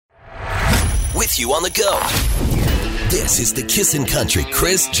with you on the go. This is the Kissin' Country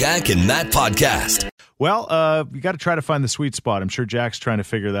Chris, Jack, and Matt podcast. Well, you got to try to find the sweet spot. I'm sure Jack's trying to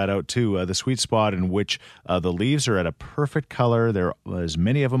figure that out too. The sweet spot in which the leaves are at a perfect color. There are as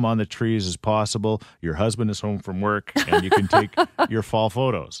many of them on the trees as possible. Your husband is home from work, and you can take your fall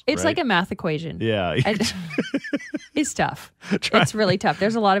photos. It's like a math equation. Yeah. It's tough. It's really tough.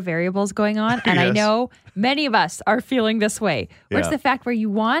 There's a lot of variables going on, and Yes. I know many of us are feeling this way. Where it's Yeah. the fact where you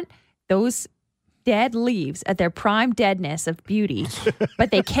want those dead leaves at their prime deadness of beauty, but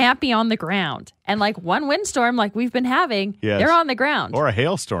they can't be on the ground. And like one windstorm like we've been having, Yes. they're on the ground. Or a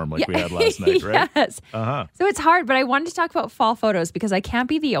hailstorm like we had last night, right? Yes. Uh-huh. So it's hard, but I wanted to talk about fall photos because I can't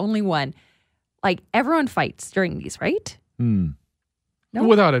be the only one. Like everyone fights during these, right? No?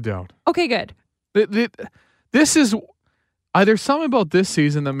 Without a doubt. Okay, good. This is there's something about this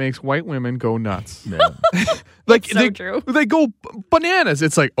season that makes white women go nuts. Yeah. Like So true. they go bananas.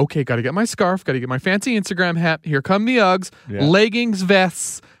 It's like, okay, got to get my scarf, got to get my fancy Instagram hat. Here come the Uggs, Yeah. leggings,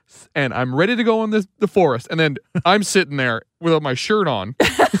 vests, and I'm ready to go in the forest. And then I'm sitting there without my shirt on.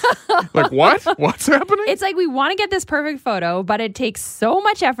 Like, what? What's happening? It's like we want to get this perfect photo, but it takes so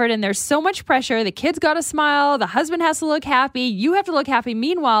much effort and there's so much pressure. The kid's got to smile. The husband has to look happy. You have to look happy.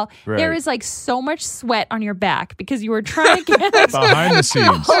 Meanwhile, Right. there is like so much sweat on your back because you were trying to get Behind the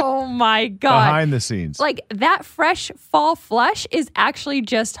scenes. Oh my God. Behind the scenes. Like that fresh fall flush is actually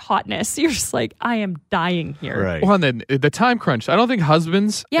just hotness. You're just like, I am dying here. Right. Well, and then the time crunch. I don't think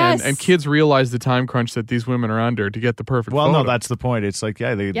husbands Yes. and kids realize the time crunch that these women are under to get the perfect Well, photo. no, that's the point. It's like,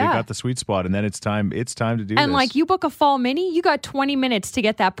 they Yeah. got the sweet spot, and then it's time to do this. And like you book a fall mini, you got 20 minutes to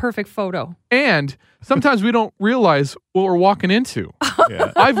get that perfect photo. And sometimes we don't realize what we're walking into.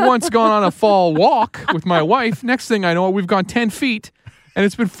 Yeah. I've once gone on a fall walk with my wife. Next thing I know, we've gone 10 feet and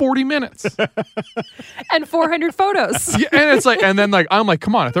it's been 40 minutes. And 400 photos. Yeah, and it's like, and then like, I'm like,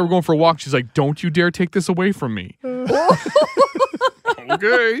 come on, I thought we were going for a walk. She's like, don't you dare take this away from me.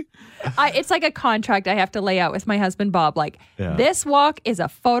 Okay. It's like a contract I have to lay out with my husband, Bob. Like, Yeah. this walk is a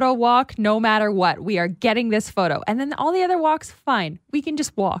photo walk no matter what. We are getting this photo. And then all the other walks, fine. We can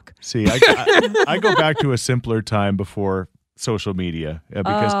just walk. See, I go back to a simpler time before social media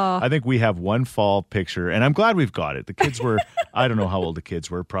because I think we have one fall picture, and I'm glad we've got it. The kids were, I don't know how old the kids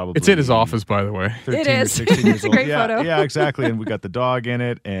were, probably. It's in his office, by the way. 13 It or is. 16 years It's a old. great Yeah, photo. yeah, exactly. And we got the dog in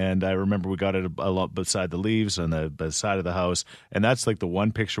it, and I remember we got it a lot beside the leaves on the side of the house, and that's like the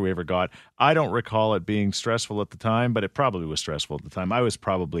one picture we ever got. I don't recall it being stressful at the time, but it probably was stressful at the time. I was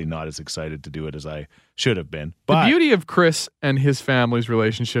probably not as excited to do it as I should have been. But The beauty of Chris and his family's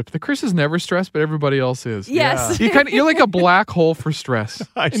relationship, that Chris is never stressed, but everybody else is. Yes. You're like a black hole for stress.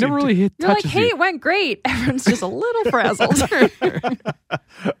 I It see. never really You're like, touches hey, you. it went great. Everyone's just a little frazzled.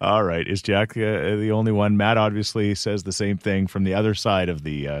 all right, is Jack the only one? Matt obviously says the same thing from the other side of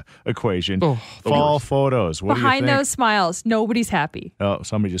the equation. Oh, the Fall worst. photos. What Behind do you think? those smiles, nobody's happy. Oh,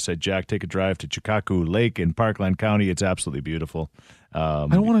 somebody just said, Jack, take a drive to Chikaku Lake in Parkland County. It's absolutely beautiful. I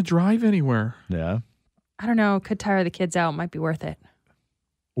don't want to drive anywhere. Yeah. I don't know. Could tire the kids out. Might be worth it.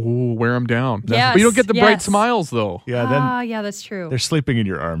 Ooh, wear them down. Yes, But you don't get the bright yes. smiles, though. Yeah, then Yeah, that's true. they're sleeping in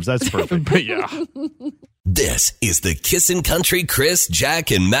your arms. That's perfect. But yeah. This is the Kissin' Country Chris,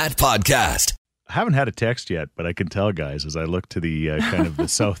 Jack, and Matt podcast. I haven't had a text yet, but I can tell, guys, as I look to the kind of the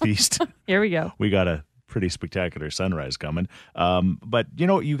southeast, Here we go. we got a pretty spectacular sunrise coming. But,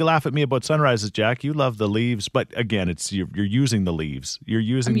 you laugh at me about sunrises, Jack. You love the leaves. But, again, it's you're using the leaves. You're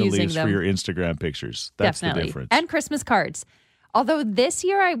using I'm the using leaves them. for your Instagram pictures. That's Definitely. the difference. And Christmas cards. Although this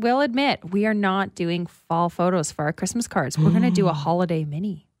year, I will admit, we are not doing fall photos for our Christmas cards. We're going to do a holiday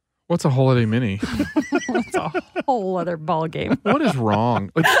mini. What's a holiday mini? It's a whole other ball game. What is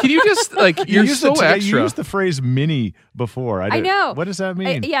wrong? Like, can you just, like, You you're used so You extra. used the phrase mini before. I know. What does that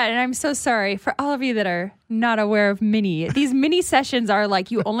mean? Yeah, and I'm so sorry for all of you that are not aware of mini. These mini sessions are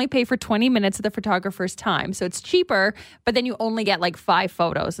like you only pay for 20 minutes of the photographer's time. So it's cheaper, but then you only get like 5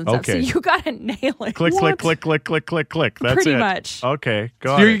 photos and stuff. Okay. So you got to nail it. Click, What? click, click, click, click, click. That's Pretty it. much. Okay,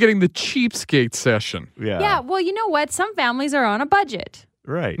 got You're it. getting the cheapskate session. Yeah, well, you know what? Some families are on a budget.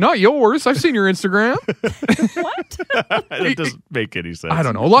 Right. Not yours. I've seen your Instagram. What? It doesn't make any sense. I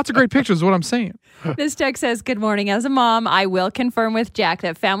don't know. Lots of great pictures is what I'm saying. This text says, good morning. As a mom, I will confirm with Jack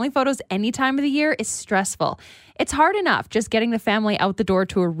that family photos any time of the year is stressful. It's hard enough just getting the family out the door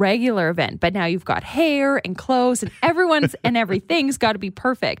to a regular event, but now you've got hair and clothes and everyone's and everything's got to be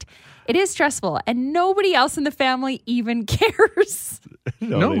perfect. It is stressful and nobody else in the family even cares.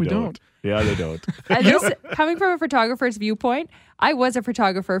 No, they we don't. Yeah, they don't. And this, coming from a photographer's viewpoint, I was a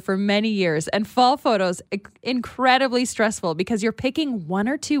photographer for many years, and fall photos incredibly stressful because you're picking 1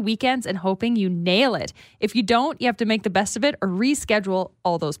 or 2 weekends and hoping you nail it. If you don't, you have to make the best of it or reschedule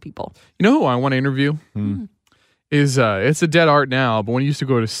all those people. You know who I want to interview? Is it's a dead art now, but when you used to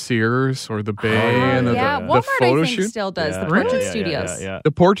go to Sears or the Bay and the Walmart photo I think shoot, still does the Really? portrait studios. Yeah.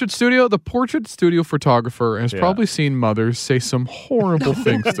 the portrait studio photographer has probably seen mothers say some horrible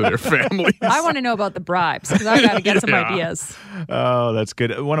things to their families. I want to know about the bribes because I got to get some ideas. Oh, that's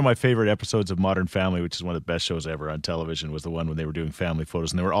good. One of my favorite episodes of Modern Family, which is one of the best shows ever on television, was the one when they were doing family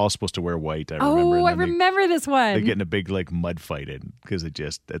photos, and they were all supposed to wear white. I remember. Oh, and I then remember this one. They get in a big mud fight because they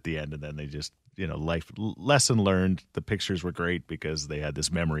just at the end, and then they just lesson learned. The pictures were great because they had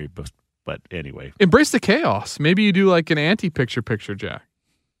this memory. But anyway, Embrace the chaos. Maybe you do like an anti-picture, Jack.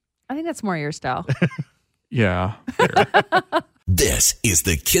 I think that's more your style. Yeah. This is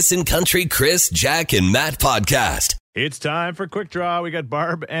the Kissin' Country Chris, Jack, and Matt podcast. it's time for Quick Draw. We got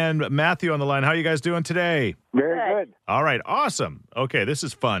Barb and Matthew on the line. How are you guys doing today? Very good. All right, awesome. Okay, this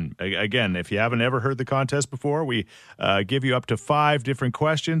is fun. Again, if you haven't ever heard the contest before, we give you up to 5 different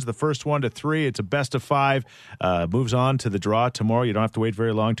questions. The first 1 to 3, it's a best of 5. Moves on to the draw tomorrow. You don't have to wait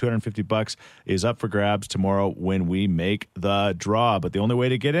very long. $250 is up for grabs tomorrow when we make the draw. But the only way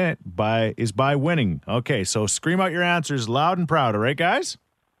to get in it is by winning. Okay, so scream out your answers loud and proud. All right, guys?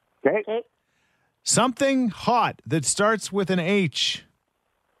 Okay. Something hot that starts with an H.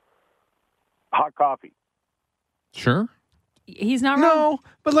 Hot coffee. Sure. He's not wrong. No,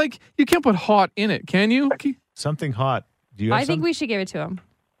 but like you can't put hot in it, can you? Something hot. Do you have I think some? we should give it to him.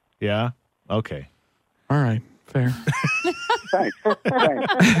 Yeah? Okay. All right, fair. Thanks.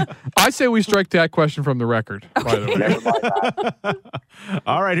 Thanks. I say we strike that question from the record, by the way. Never mind that.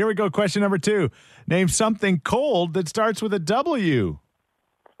 All right, here we go. Question number 2. Name something cold that starts with a W.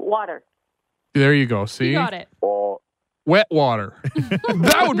 Water. There you go. See? You got it. Oh, Wet water.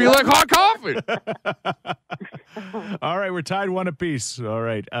 That would be like hot coffee. All right, we're tied 1 apiece. All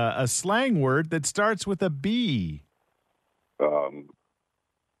right. A slang word that starts with a B.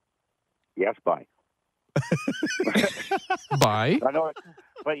 yes, bye. Bye. I know it,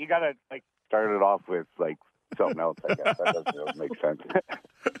 but you gotta start it off with something else. I guess that doesn't really make sense.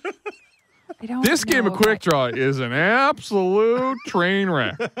 I don't This game know of if Quick Draw is an absolute train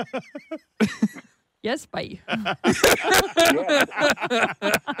wreck. Yes, bye. I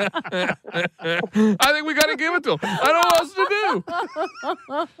think we got to give it to him. I don't know what else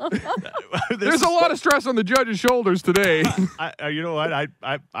to do. There's a lot of stress on the judge's shoulders today. You know what?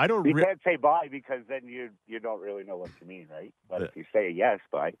 I don't. You can't say bye because then you don't really know what you mean, right? But if you say yes,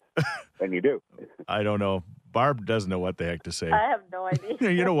 bye, then you do. I don't know. Barb doesn't know what the heck to say. I have no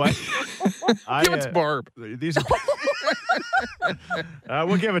idea. You know what? Give it to Barb. These are.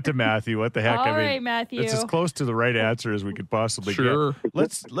 We'll give it to Matthew. What the heck? All I mean, right, Matthew. it's as close to the right answer as we could possibly Sure.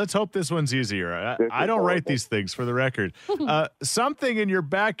 get. Let's hope this one's easier. I don't write these things, for the record. Something in your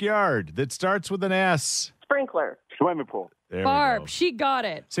backyard that starts with an S. Sprinkler. Swimming pool. There we Barb, go. she got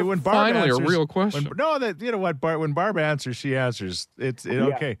it. See, when Barb Finally, answers, a real question. You know what, Barb? When Barb answers, she answers.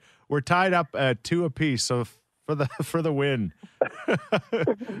 Okay. We're tied up at 2 apiece. So for the win.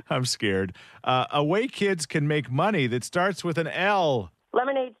 I'm scared. Away kids can make money that starts with an L.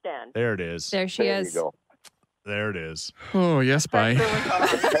 Lemonade stand. There it is. There she There is. you go. There it is. Oh, yes, bye.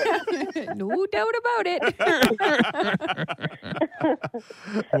 No doubt about it.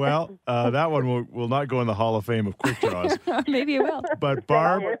 Well, that one will not go in the Hall of Fame of quick draws. Maybe it will. But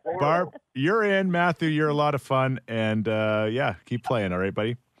Barb, you're in. Matthew, you're a lot of fun. And keep playing. All right,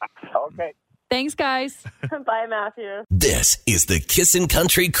 buddy? Okay. Thanks, guys. Bye, Matthew. This is the Kissin'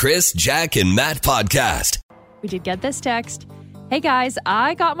 Country Chris, Jack, and Matt podcast. We did get this text. Hey guys,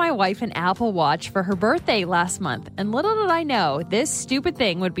 I got my wife an Apple Watch for her birthday last month, and little did I know this stupid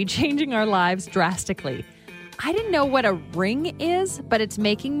thing would be changing our lives drastically. I didn't know what a ring is, but it's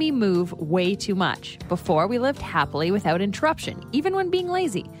making me move way too much. Before, we lived happily without interruption, even when being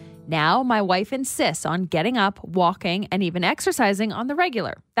lazy. Now, my wife insists on getting up, walking, and even exercising on the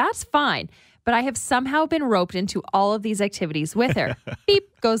regular. That's fine. But I have somehow been roped into all of these activities with her. Beep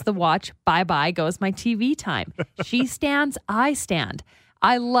goes the watch. Bye-bye goes my TV time. She stands, I stand.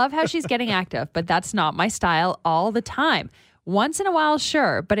 I love how she's getting active, but that's not my style all the time. Once in a while,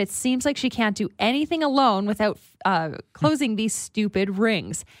 sure, but it seems like she can't do anything alone without closing these stupid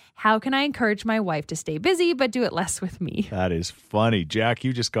rings. How can I encourage my wife to stay busy but do it less with me? That is funny. Jack,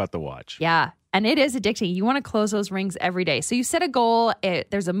 you just got the watch. Yeah. And it is addicting. You want to close those rings every day. So you set a goal.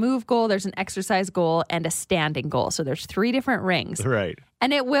 There's a move goal, there's an exercise goal, and a standing goal. So there's 3 different rings. Right.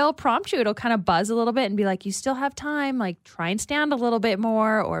 And it will prompt you. It'll kind of buzz a little bit and be like, you still have time. Like, try and stand a little bit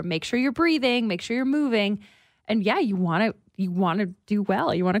more, or make sure you're breathing, make sure you're moving. And yeah, you want to do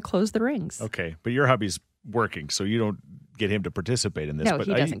well. You want to close the rings. Okay. But your hubby's working, so you don't get him to participate in this. No, but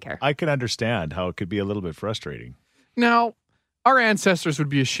he doesn't care. I can understand how it could be a little bit frustrating. Now, our ancestors would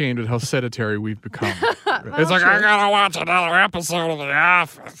be ashamed at how sedentary we've become. It's like, true. I gotta watch another episode of The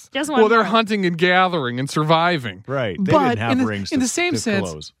Office. Just one Well, they're more. hunting and gathering and surviving. Right. They But didn't have in rings the to, same to sense,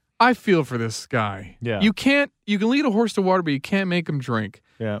 close. I feel for this guy. Yeah. You can lead a horse to water, but you can't make him drink.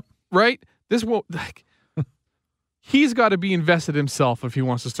 Yeah. Right? This won't, like, he's got to be invested himself if he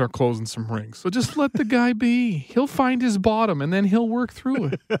wants to start closing some rings. So just let the guy be. He'll find his bottom and then he'll work through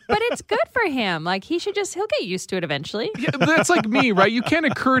it. But it's good for him. Like, he'll get used to it eventually. Yeah, that's like me, right? You can't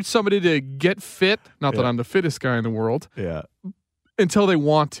encourage somebody to get fit, not that Yeah. I'm the fittest guy in the world, Yeah. until they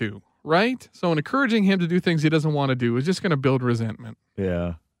want to, right? So encouraging him to do things he doesn't want to do is just going to build resentment.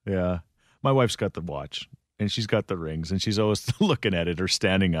 Yeah. Yeah. My wife's got the watch and she's got the rings and she's always looking at it or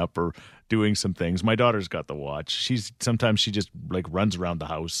standing up or doing some things. My daughter's got the watch. Sometimes she just like runs around the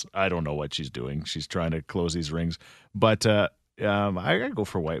house. I don't know what she's doing. She's trying to close these rings. But I gotta go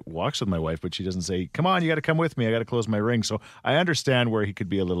for walks with my wife, but she doesn't say, come on, you got to come with me. I got to close my ring. So I understand where he could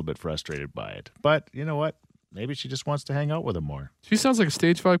be a little bit frustrated by it. But you know what? Maybe she just wants to hang out with him more. She sounds like a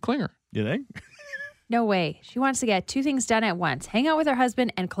stage 5 clinger. You think? No way. She wants to get 2 things done at once. Hang out with her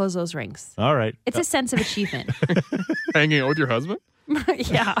husband and close those rings. All right. It's a sense of achievement. Hanging out with your husband?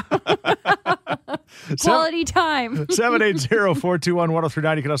 Yeah. Quality time.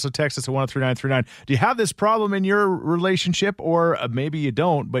 780-421-1039. You can also text us at 103939. Do you have this problem in your relationship, or maybe you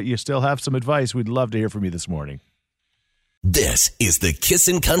don't, but you still have some advice? We'd love to hear from you this morning. This is the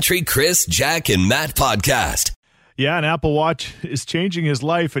Kissin' Country Chris, Jack, and Matt podcast. Yeah, an Apple Watch is changing his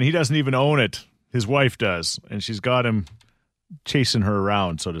life, and he doesn't even own it. His wife does, and she's got him chasing her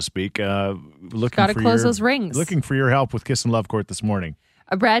around, so to speak. Looking Gotta for close those rings. Looking for your help with Kiss and Love Court this morning.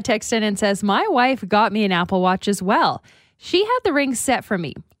 Brad texted in and says, my wife got me an Apple Watch as well. She had the rings set for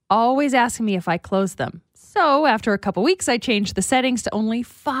me, always asking me if I closed them. So after a couple weeks, I changed the settings to only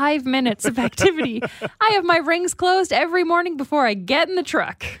 5 minutes of activity. I have my rings closed every morning before I get in the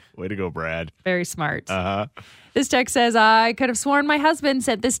truck. Way to go, Brad. Very smart. Uh-huh. This text says, I could have sworn my husband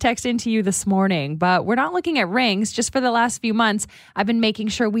sent this text into you this morning, but we're not looking at rings. Just for the last few months, I've been making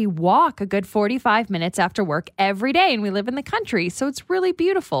sure we walk a good 45 minutes after work every day, and we live in the country, so it's really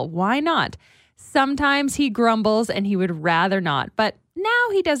beautiful. Why not? Sometimes he grumbles and he would rather not, but now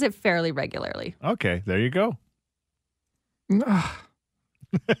he does it fairly regularly. Okay, there you go.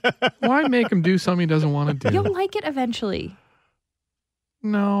 Why make him do something he doesn't want to do? You'll like it eventually.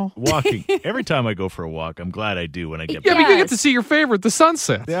 No. Walking. Every time I go for a walk, I'm glad I do when I get Yeah, back. but you get to see your favorite, the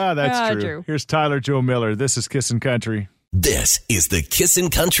sunset. Yeah, that's Yeah, true. true. Here's Tyler Joe Miller. This is Kissin' Country. This is the Kissin'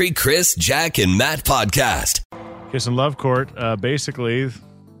 Country Chris, Jack, and Matt podcast. Kiss and Love Court. Basically,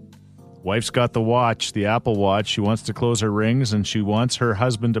 wife's got the watch, the Apple Watch. She wants to close her rings, and she wants her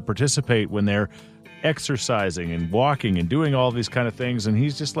husband to participate when they're exercising and walking and doing all these kind of things. And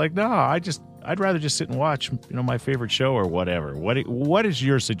he's just like, no, I'd rather just sit and watch, my favorite show or whatever. What is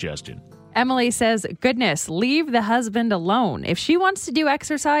your suggestion? Emily says, goodness, leave the husband alone. If she wants to do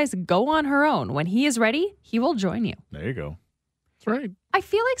exercise, go on her own. When he is ready, he will join you. There you go. That's right. I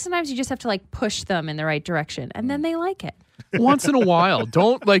feel like sometimes you just have to push them in the right direction, and then they like it. Once in a while.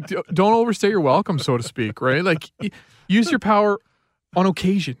 Don't overstay your welcome, so to speak, right? Use your power on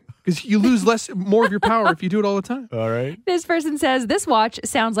occasion, because you lose more of your power if you do it all the time. All right. This person says, this watch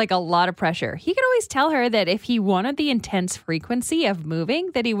sounds like a lot of pressure. He could always tell her that if he wanted the intense frequency of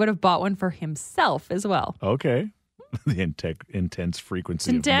moving, that he would have bought one for himself as well. Okay. The intense frequency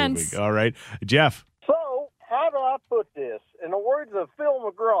It's intense. of moving. All right. Jeff. So, how do I put this? In the words of Phil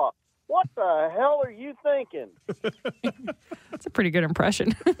McGraw, what the hell are you thinking? That's a pretty good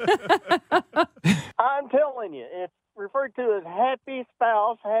impression. I'm telling you, it's referred to as happy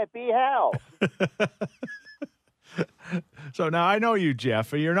spouse, happy house. So now I know you,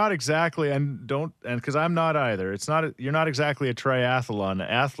 Jeff. You're not exactly, because I'm not either. You're not exactly a triathlon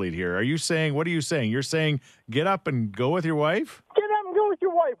athlete here. What are you saying? You're saying get up and go with your wife? Get up and go with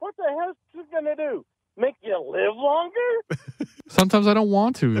your wife. What the hell's she going to do? Make you live longer? Sometimes I don't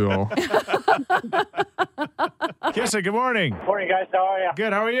want to, though. Kissa, good morning. Morning, guys. How are you?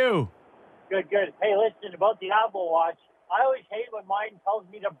 Good, how are you? Good, good. Hey, listen, about the Apple Watch, I always hate when mine tells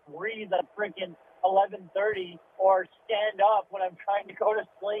me to breathe a freaking 11:30 or stand up when I'm trying to go to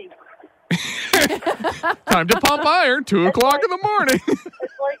sleep. Time to pump iron, 2 o'clock in the morning. It's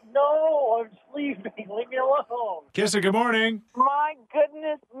like, no, I'm sleeping. Leave me alone. Kissa, good morning. My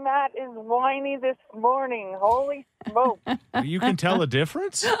goodness, Matt is whiny this morning. Holy smoke. You can tell a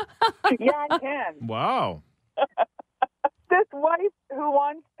difference? Yeah, I can. Wow. This wife who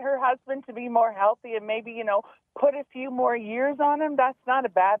wants her husband to be more healthy and maybe, put a few more years on him, that's not a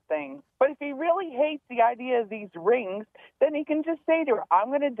bad thing. But if he really hates the idea of these rings, then he can just say to her, I'm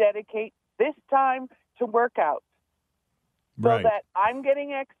going to dedicate this time to workouts. So Right. that I'm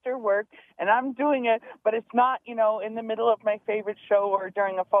getting extra work and I'm doing it, but it's not, in the middle of my favorite show or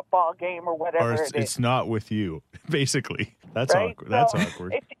during a football game or whatever Or it is. it's not with you, basically. That's Right? awkward. That's So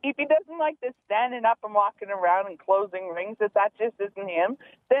awkward. If he doesn't like this standing up and walking around and closing rings, if that just isn't him,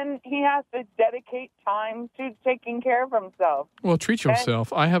 then he has to dedicate time to taking care of himself. Well, treat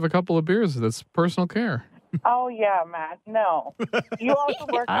yourself. I have a couple of beers. That's personal care. Oh, yeah, Matt, no. You also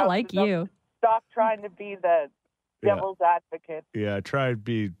work I out, like so you. Stop trying to be the Yeah. devil's advocate. Yeah, try to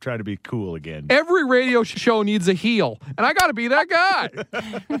be cool again. Every radio show needs a heel, and I got to be that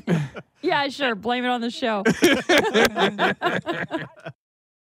guy. Yeah, sure. Blame it on the show.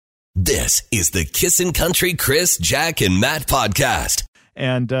 This is the Kissin' Country Chris, Jack, and Matt podcast.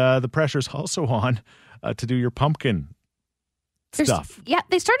 And the pressure's also on to do your pumpkin stuff. Yeah,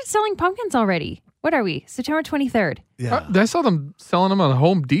 they started selling pumpkins already. What are we? September 23rd. Yeah. I saw them selling them on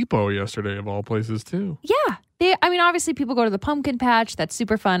Home Depot yesterday, of all places, too. Yeah. Obviously people go to the pumpkin patch. That's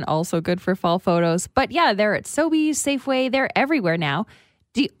super fun. Also good for fall photos. But yeah, they're at Sobeys, Safeway. They're everywhere now.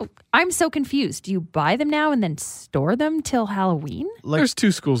 I'm so confused. Do you buy them now and then store them till Halloween? There's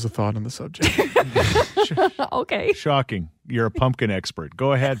two schools of thought on the subject. Okay. Shocking. You're a pumpkin expert.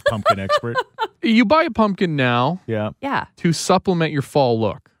 Go ahead, pumpkin expert. You buy a pumpkin now Yeah. Yeah. to supplement your fall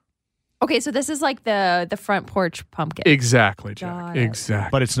look. Okay, so this is like the front porch pumpkin. Exactly, Jack. Got it. Exactly.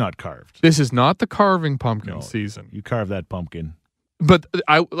 But it's not carved. This is not the carving pumpkin No. season. You carve that pumpkin. But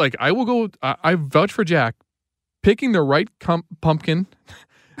I will go. I vouch for Jack. Picking the right pumpkin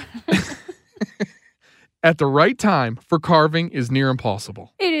at the right time for carving is near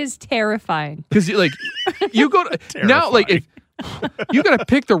impossible. It is terrifying. Because you go to now if you got to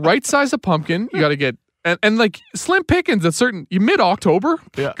pick the right size of pumpkin. You got to get and slim pickings at certain mid-October.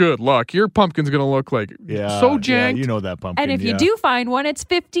 Yeah. Good luck. Your pumpkin's gonna look like Yeah. so Yeah, janked. you know that pumpkin. And if you yeah. do find one, it's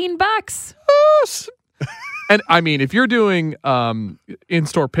 $15. Yes. And I mean, if you're doing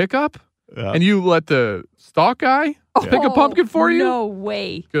in-store pickup Yeah. and you let the stock guy pick a pumpkin for you, No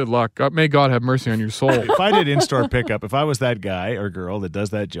way. good luck. May God have mercy on your soul. If I did in-store pickup, if I was that guy or girl that does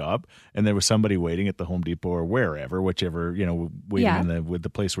that job, and there was somebody waiting at the Home Depot or wherever, whichever, waiting Yeah. with the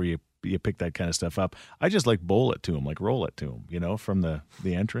place where you pick that kind of stuff up, I just bowl it to them, roll it to them, from the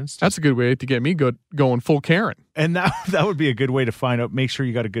entrance. That's a good way to get me going full Karen. And that would be a good way to find out, make sure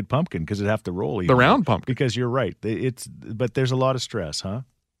you got a good pumpkin, because it'd have to roll. The round pumpkin. Because you're right. But there's a lot of stress, huh?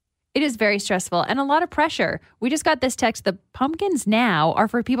 It is very stressful and a lot of pressure. We just got this text. The pumpkins now are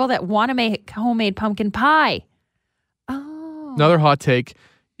for people that want to make homemade pumpkin pie. Oh. Another hot take.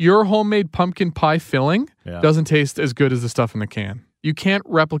 Your homemade pumpkin pie filling Yeah. doesn't taste as good as the stuff in the can. You can't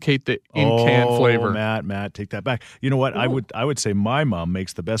replicate the in-can flavor. Matt, take that back. You know what? I would say my mom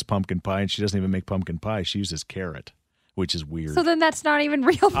makes the best pumpkin pie, and she doesn't even make pumpkin pie. She uses carrot, which is weird. So then that's not even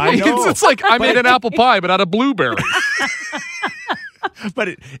real I pumpkin. know. It's like I made an apple pie, but out of blueberries. But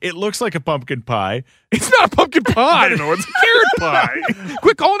it looks like a pumpkin pie, It's not a pumpkin pie. No, it's a carrot pie.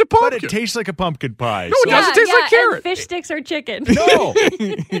 Quit calling it but pumpkin. it tastes like a pumpkin pie. No, it doesn't taste like carrot. And fish sticks or chicken. No,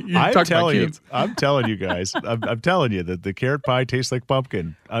 You I'm talk to my telling you, kids. I'm telling you guys, I'm telling you that the carrot pie tastes like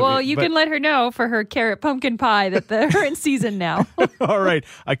pumpkin. Well, you can let her know for her carrot pumpkin pie that they're in season now. All right,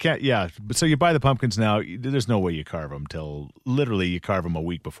 I can't. Yeah, but so you buy the pumpkins now. There's no way you carve them till literally you carve them a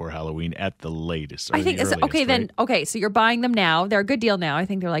week before Halloween at the latest. Or I think the it's earliest, okay. Then right? okay, so you're buying them now. They're a good deal now. I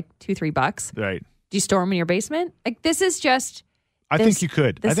think they're like $2-3. Right. Do you store them in your basement? This is just. I think you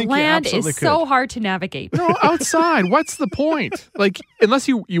could. This I think land you absolutely is could. so hard to navigate. No, outside. What's the point? Unless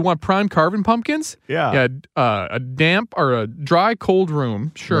you want prime carving pumpkins. Yeah. A damp or a dry, cold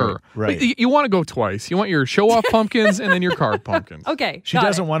room. Sure. Right. But you want to go twice. You want your show-off pumpkins and then your carved pumpkins. Okay. She got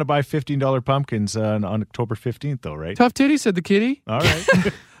doesn't it. want to buy $15 pumpkins on October 15th, though, right? Tough titty, said the kitty. All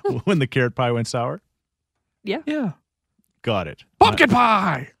right. When the carrot pie went sour, Yeah. got it. Pumpkin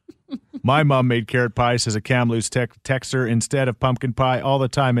pie. My mom made carrot pie, says a Kamloops texter, instead of pumpkin pie all the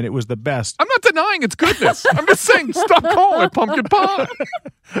time, and it was the best. I'm not denying its goodness. I'm just saying stop calling it pumpkin pie.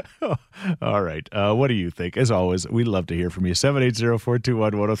 All right. What do you think? As always, we'd love to hear from you.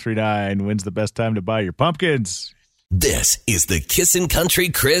 780-421-1039. When's the best time to buy your pumpkins? This is the Kissin' Country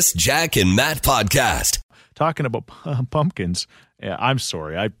Chris, Jack, and Matt podcast. Talking about pumpkins, I'm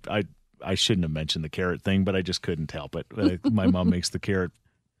sorry. I shouldn't have mentioned the carrot thing, but I just couldn't help it. My mom makes the carrot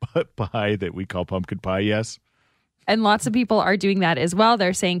pie that we call pumpkin pie, yes. And lots of people are doing that as well.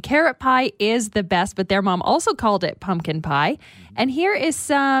 They're saying carrot pie is the best, but their mom also called it pumpkin pie. And here is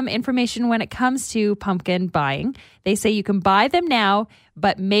some information when it comes to pumpkin buying. They say you can buy them now,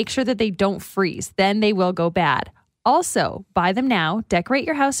 but make sure that they don't freeze. Then they will go bad. Also, buy them now, decorate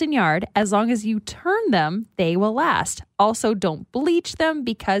your house and yard. As long as you turn them, they will last. Also, don't bleach them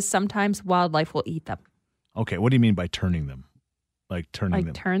because sometimes wildlife will eat them. Okay, what do you mean by turning them? Like turning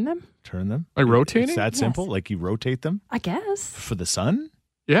them? Turn them? Turn them? Like rotating? It's that Yes. simple? Like you rotate them I guess. for the sun?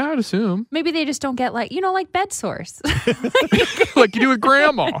 Yeah, I'd assume. Maybe they just don't get like bed sores. Like you do with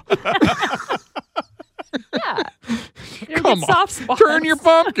grandma. Yeah. You don't Come get on. soft spots. Turn your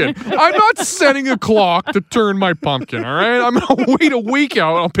pumpkin. I'm not setting a clock to turn my pumpkin, all right? I'm going to wait a week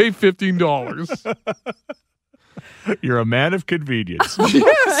out. I'll pay $15. You're a man of convenience.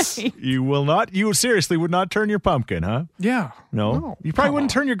 Yes. You seriously would not turn your pumpkin, huh? Yeah. No. You probably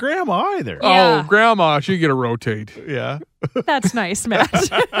wouldn't turn your grandma either. Yeah. Oh, grandma, she get a rotate. Yeah. That's nice, Matt.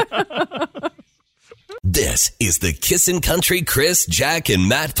 This is the Kissin' Country Chris, Jack, and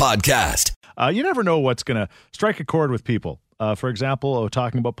Matt podcast. You never know what's going to strike a chord with people. For example,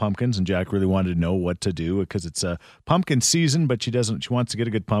 talking about pumpkins, and Jack really wanted to know what to do because it's a pumpkin season, but she wants to get a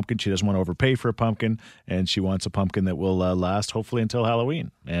good pumpkin. She doesn't want to overpay for a pumpkin, and she wants a pumpkin that will last hopefully until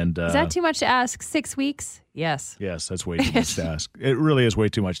Halloween. And Is that too much to ask? 6 weeks? Yes. yes, that's way too much to ask. It really is way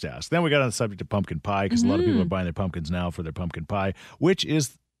too much to ask. Then we got on the subject of pumpkin pie because a lot of people are buying their pumpkins now for their pumpkin pie, which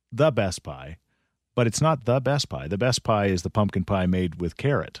is the best pie, but it's not the best pie. The best pie is the pumpkin pie made with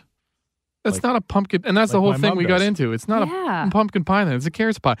carrot. That's not a pumpkin. And that's the like whole my thing mom we got does. into. It's not Yeah. a pumpkin pie then. It's a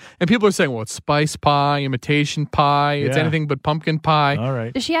carrot pie. And people are saying, well, it's spice pie, imitation pie. It's Yeah. anything but pumpkin pie. All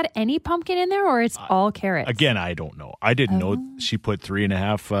right. Does she add any pumpkin in there or it's all carrots? Again, I don't know. I didn't know she put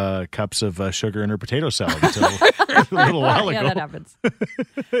 3.5 cups of sugar in her potato salad until a little while ago. Yeah, that happens.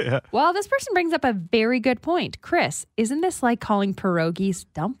 Well, this person brings up a very good point. Chris, isn't this like calling pierogies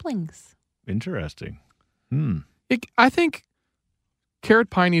dumplings? Interesting. I think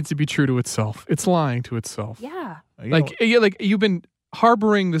carrot pie needs to be true to itself. It's lying to itself. Yeah. Like you've been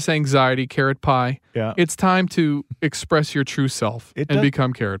harboring this anxiety, carrot pie. Yeah. It's time to express your true self It and does-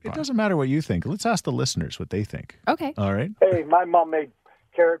 become carrot pie. It doesn't matter what you think. Let's ask the listeners what they think. Okay. All right. Hey, my mom made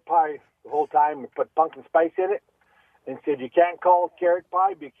carrot pie the whole time and put pumpkin spice in it and said you can't call it carrot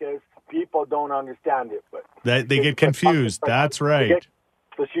pie because people don't understand it. But They get confused. That's right.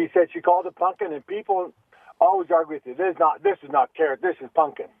 So she said she called it pumpkin, and people always argue with you. This is not carrot. This is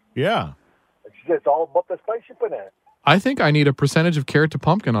pumpkin. Yeah. She said it's all about the spice you put in it. I think I need a percentage of carrot to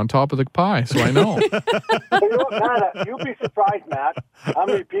pumpkin on top of the pie, so I know. You know what, Matt? You'll be surprised, Matt, how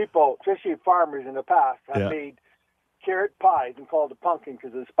many people, especially farmers in the past, have Yeah. made carrot pies and called it pumpkin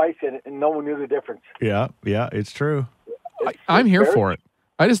because of the spice in it, and no one knew the difference. Yeah. Yeah. It's true. I'm here for it.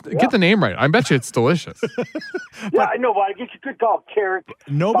 I just get the name right. I bet you it's delicious. Yeah, I know, but I guess you could call it carrot.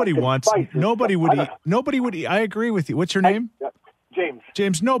 Nobody pumpkin wants. spice. Nobody would I eat. Nobody would eat. I agree with you. What's your name? James.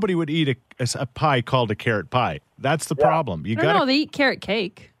 James. Nobody would eat a pie called a carrot pie. That's the problem. You No, got. they eat carrot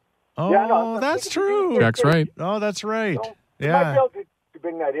cake. Oh, Yeah, no, that's true. Jack's right. Oh, that's right. So, you might be Yeah. able to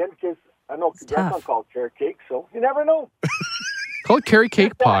bring that in because I know It's grandma tough. called carrot cake, so you never know. Call it carrot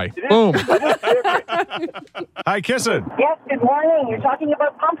cake pie. It is- Boom. it is different. Hi, Kissin. Yes, good morning. You're talking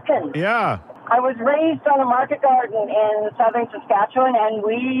about pumpkins. Yeah. I was raised on a market garden in southern Saskatchewan, and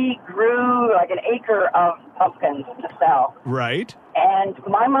we grew like an acre of pumpkins to sell. Right. And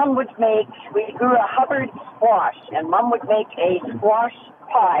my mom would we grew a Hubbard squash, and Mom would make a squash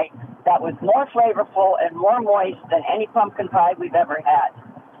pie that was more flavorful and more moist than any pumpkin pie we've ever had.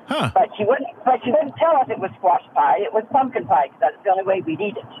 Huh. But she wouldn't tell us it was squash pie. It was pumpkin pie because that's the only way we'd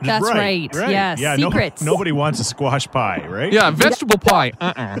eat it. That's right. Yes, Yeah. secrets. Nobody wants a squash pie, right? Yeah, vegetable pie.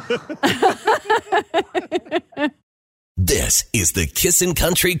 This is the Kissin'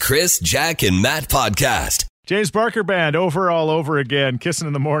 Country Chris, Jack, and Matt podcast. James Barker Band all over again. Kissing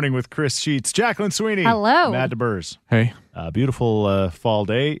in the morning with Chris Sheets, Jacqueline Sweeney. Hello. Matt DeBurs. Hey. Beautiful fall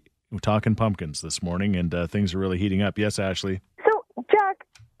day. We're talking pumpkins this morning, and things are really heating up. Yes, Ashley. So, Jack,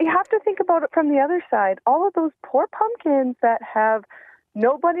 you have to think about it from the other side. All of those poor pumpkins that have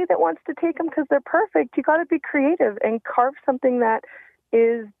nobody that wants to take them because they're perfect. You got to be creative and carve something that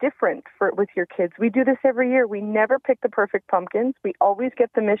is different with your kids. We do this every year. We never pick the perfect pumpkins. We always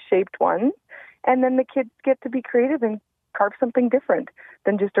get the misshaped ones, and then the kids get to be creative and carve something different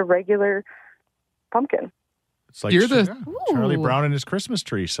than just a regular pumpkin. It's like You're the- Charlie Ooh. Brown and his Christmas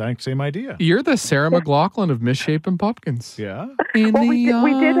tree. Same idea. You're the Sarah McLachlan of misshapen pumpkins. Yeah. In Well, the we did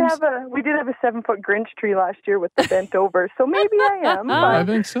arms- have a 7-foot Grinch tree last year with the bent over, so maybe I am. I But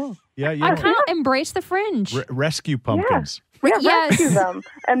think so. Yeah, I yeah. kind of embrace the fringe. Rescue pumpkins. yeah, Yes. rescue them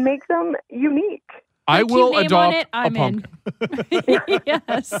and make them unique. I Cute will name adopt on it, I'm a pumpkin.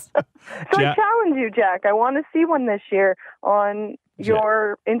 Yes. So Jack- I challenge you, Jack. I want to see one this year on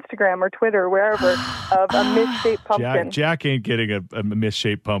your Instagram or Twitter, wherever, of a misshaped pumpkin. Jack ain't getting a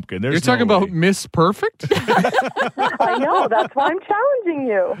misshaped pumpkin. There's You're talking no about way. Miss Perfect? I know. That's why I'm challenging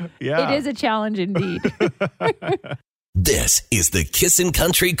you. Yeah. It is a challenge indeed. This is the Kissin'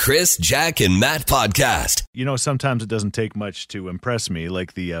 Country Chris, Jack, and Matt podcast. You know, sometimes it doesn't take much to impress me,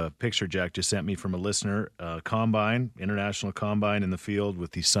 like the picture Jack just sent me from a listener. Combine, international combine in the field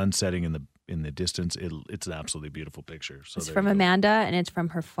with the sun setting in the distance. It's an absolutely beautiful picture. So It's there from you go. Amanda, and it's from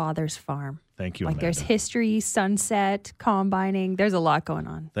her father's farm. Thank you, Like Amanda. there's history, sunset, combining. There's a lot going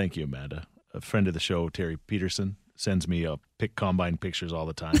on. Thank you, Amanda. A friend of the show, Terry Peterson, sends me combine pictures all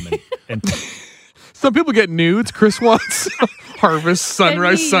the time. And Some people get nudes. Chris wants harvest,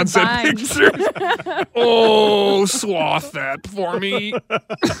 sunrise, me sunset vines. pictures. Oh, swath that for me.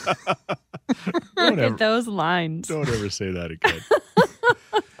 Look at those lines. don't ever say that again.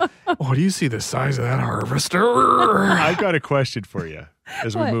 Oh, do you see the size of that harvester? I've got a question for you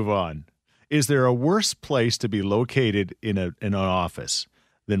as we What? move on. Is there a worse place to be located in an office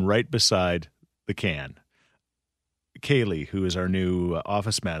than right beside the can? Kaylee, who is our new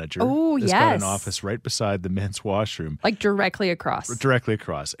office manager, Oh, has got an yes. office right beside the men's washroom, Like directly across. directly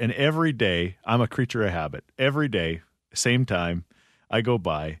across. And every day, I'm a creature of habit. Every day, same time, I go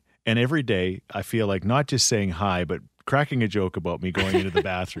by, and every day I feel like not just saying hi, but cracking a joke about me going into the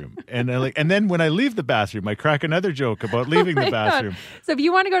bathroom. And then when I leave the bathroom, I crack another joke about leaving Oh my the God. bathroom. So if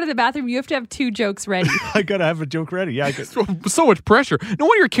you want to go to the bathroom, you have to have 2 jokes ready. I gotta have a joke ready. Yeah, I could. So much pressure. No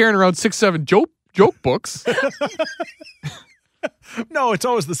wonder you're carrying around 6-7 joke books. No, it's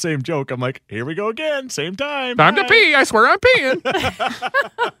always the same joke. I'm like, here we go again, same time. Time to Bye. pee. I swear I'm peeing.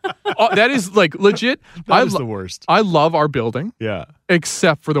 That is like legit. That is the worst. I love our building, Yeah,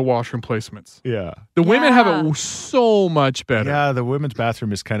 except for the washroom placements. yeah, The women have Yeah. it so much better. yeah. The women's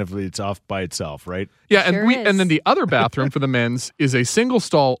bathroom is it's off by itself, right? Yeah, Sure is. and then the other bathroom for the men's is a single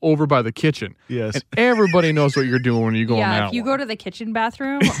stall over by the kitchen. Yes. And everybody knows what you're doing when you go in Yeah, that if you one. go to the kitchen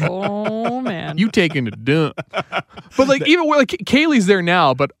bathroom, oh man. You taking a dump. But like even like Kaylee's there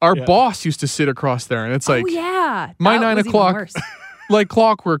now, but our Yeah. boss used to sit across there, and it's like oh yeah. my That 9 was even o'clock worse. like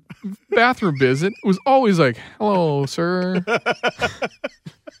clockwork bathroom visit was always like, "Hello, sir."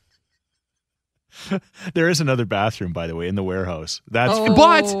 There is another bathroom, by the way, in the warehouse. That's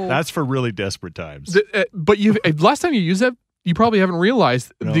Oh. that's for really desperate times. But you last time you used that, you probably haven't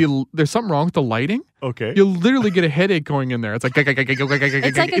realized No. there's something wrong with the lighting. Okay. You'll literally get a headache going in there. It's like It's like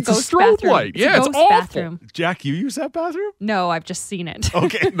a it's ghost strobe bathroom. light. It's Yeah, a it's ghost awful. bathroom. Jack, you use that bathroom? No, I've just seen it.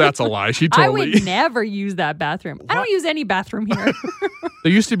 Okay. That's a lie. She I totally. would never use that bathroom. I don't use any bathroom here.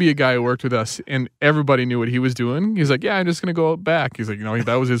 There used to be a guy who worked with us, and everybody knew what he was doing. He's like, "Yeah, I'm just gonna go out back." He's like,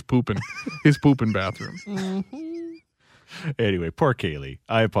 that was his pooping bathroom. Anyway, poor Kaylee.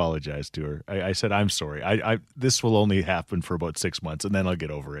 I apologize to her. I said I'm sorry. I this will only happen for about 6 months, and then I'll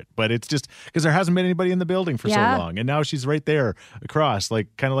get over it. But it's just because there hasn't been anybody in the building for Yeah. so long, and now she's right there across, kind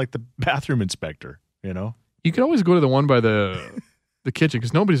of like the bathroom inspector. You know? You could always go to the one by the kitchen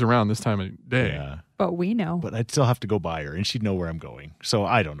because nobody's around this time of day. Yeah. But we know. But I'd still have to go by her, and she'd know where I'm going. So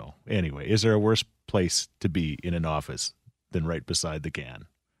I don't know. Anyway, is there a worse place to be in an office than right beside the can?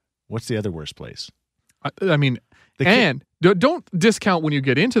 What's the other worst place? I mean, and don't discount when you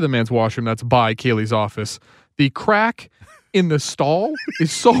get into the men's washroom that's by Kaylee's office. The crack in the stall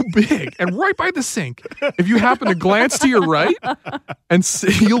is so big and right by the sink. If you happen to glance to your right, and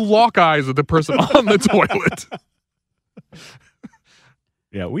you'll lock eyes with the person on the toilet.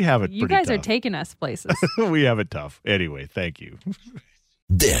 Yeah, we have it You pretty guys tough. are taking us places. We have it tough. Anyway, thank you.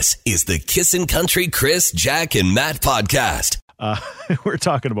 This is the Kissin' Country Chris, Jack, and Matt podcast. We're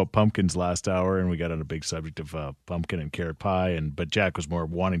talking about pumpkins last hour, and we got on a big subject of pumpkin and carrot pie. But Jack was more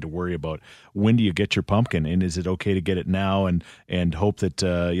wanting to worry about when do you get your pumpkin, and is it okay to get it now and hope that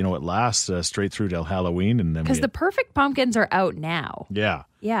it lasts straight through till Halloween, and then Because the perfect pumpkins are out now. yeah.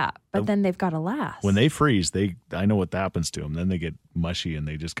 Yeah, but then they've got to last. When they freeze, I know what happens to them. Then they get mushy and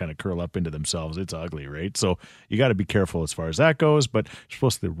they just kind of curl up into themselves. It's ugly, right? So you got to be careful as far as that goes. But you're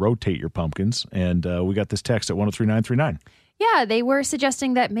supposed to rotate your pumpkins, and we got this text at 103939. Yeah, they were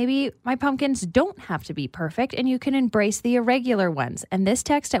suggesting that maybe my pumpkins don't have to be perfect and you can embrace the irregular ones. And this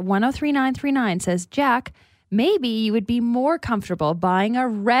text at 103939 says, Jack, maybe you would be more comfortable buying a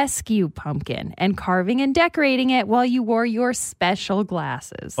rescue pumpkin and carving and decorating it while you wore your special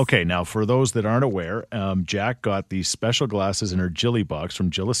glasses. Okay, now for those that aren't aware, Jack got these special glasses in her Jilly box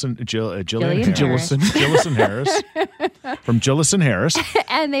from Jillison Harris. From Jillison Harris.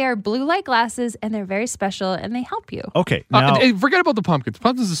 And they are blue light glasses, and they're very special, and they help you. Okay, now forget about the pumpkins.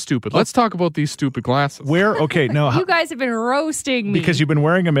 Pumpkins is stupid. Let's talk about these stupid glasses. Okay, no. You guys have been roasting me. Because you've been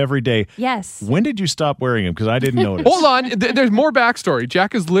wearing them every day. Yes. When did you stop wearing them? Because I didn't notice. Hold on. There's more backstory.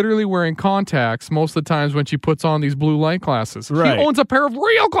 Jack is literally wearing contacts most of the times when she puts on these blue light glasses. Right. He owns a pair of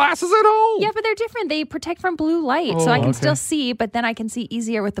real glasses at home. Yeah, but they're different. They protect from blue light, so I can still see, but then I can see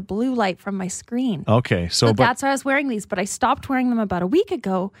easier with the blue light from my screen. Okay, so that's why I was wearing these, but I stopped wearing them about a week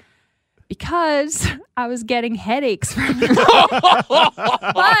ago because I was getting headaches from them.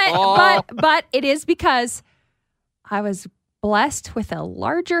 but it is because I was blessed with a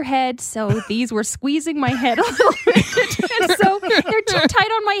larger head, so these were squeezing my head a little bit. And so they're too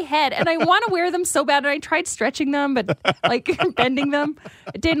tight on my head, and I want to wear them so bad. And I tried stretching them, but like bending them,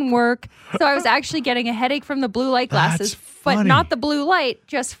 it didn't work. So I was actually getting a headache from the blue light glasses, but not the blue light,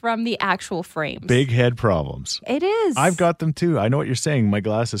 just from the actual frames. Big head problems. It is. I've got them too. I know what you're saying. My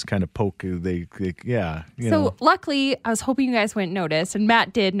glasses kind of poke. So luckily, I was hoping you guys wouldn't notice, and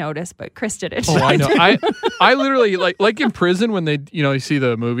Matt did notice, but Chris didn't. Oh, I know. I literally like in prison when they, you see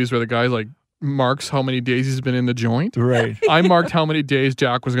the movies where the guy like marks how many days he's been in the joint. Right. I marked how many days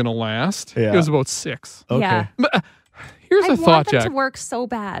Jack was going to last. Yeah. It was about 6. Okay. Yeah. But, here's a I thought, want them Jack. to work so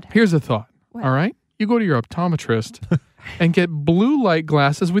bad. Here's a thought. What? All right. You go to your optometrist and get blue light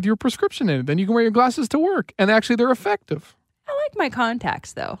glasses with your prescription in it. Then you can wear your glasses to work. And actually, they're effective. I like my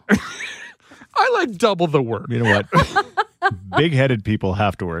contacts, though. I like double the work. You know what? Big-headed people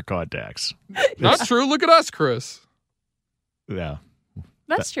have to wear contacts. Not true. Look at us, Chris. Yeah.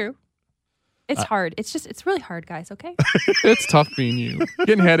 That's true. It's hard. It's really hard, guys, okay? It's tough being you.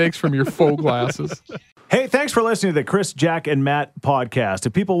 Getting headaches from your faux glasses. Hey, thanks for listening to the Chris, Jack, and Matt podcast.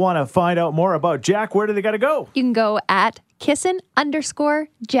 If people want to find out more about Jack, where do they got to go? You can go at kissin_Jack,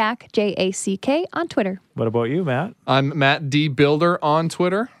 JACK, on Twitter. What about you, Matt? I'm Matt D. Builder on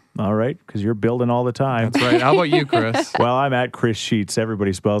Twitter. All right, because you're building all the time. That's right. How about you, Chris? Well, I'm at Chris Sheets.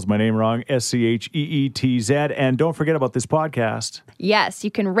 Everybody spells my name wrong, SCHEETZ. And don't forget about this podcast. Yes,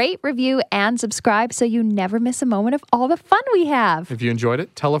 you can rate, review, and subscribe so you never miss a moment of all the fun we have. If you enjoyed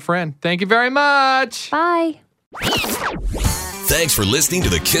it, tell a friend. Thank you very much. Bye. Thanks for listening to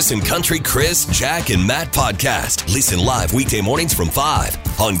the Kissin' Country Chris, Jack, and Matt podcast. Listen live weekday mornings from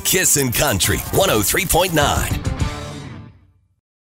 5 on Kissin' Country 103.9.